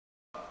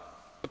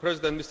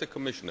President, Mr.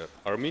 Commissioner,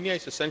 Armenia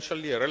is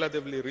essentially a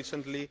relatively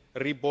recently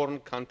reborn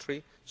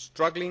country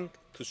struggling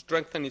to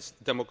strengthen its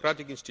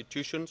democratic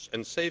institutions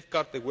and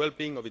safeguard the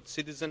well-being of its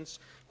citizens,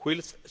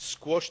 whilst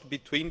squashed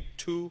between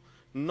two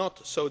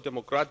not so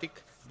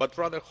democratic but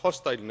rather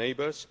hostile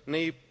neighbours,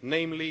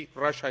 namely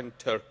Russia and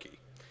Turkey,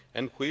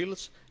 and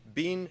whilst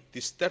being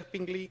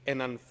disturbingly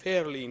and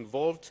unfairly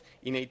involved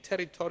in a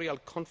territorial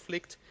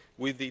conflict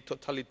with the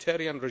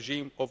totalitarian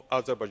regime of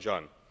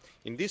Azerbaijan.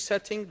 In this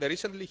setting, the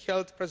recently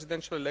held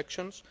presidential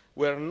elections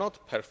were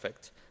not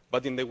perfect,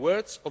 but in the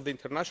words of the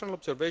International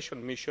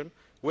Observation Mission,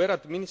 were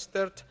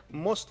administered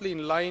mostly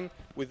in line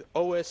with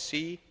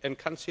OSCE and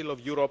Council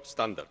of Europe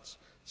standards.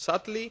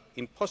 Sadly,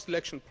 in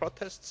post-election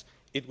protests,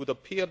 it would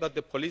appear that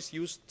the police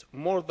used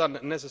more than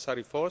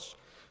necessary force,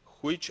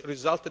 which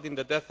resulted in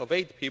the death of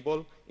 8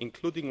 people,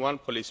 including 1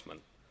 policeman.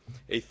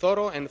 A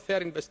thorough and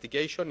fair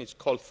investigation is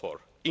called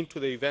for into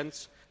the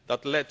events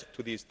that led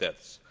to these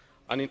deaths.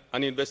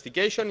 An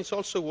investigation is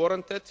also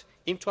warranted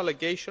into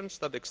allegations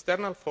that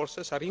external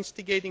forces are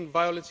instigating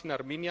violence in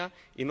Armenia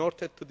in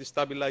order to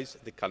destabilise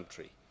the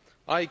country.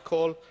 I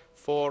call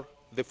for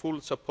the full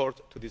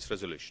support to this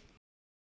resolution.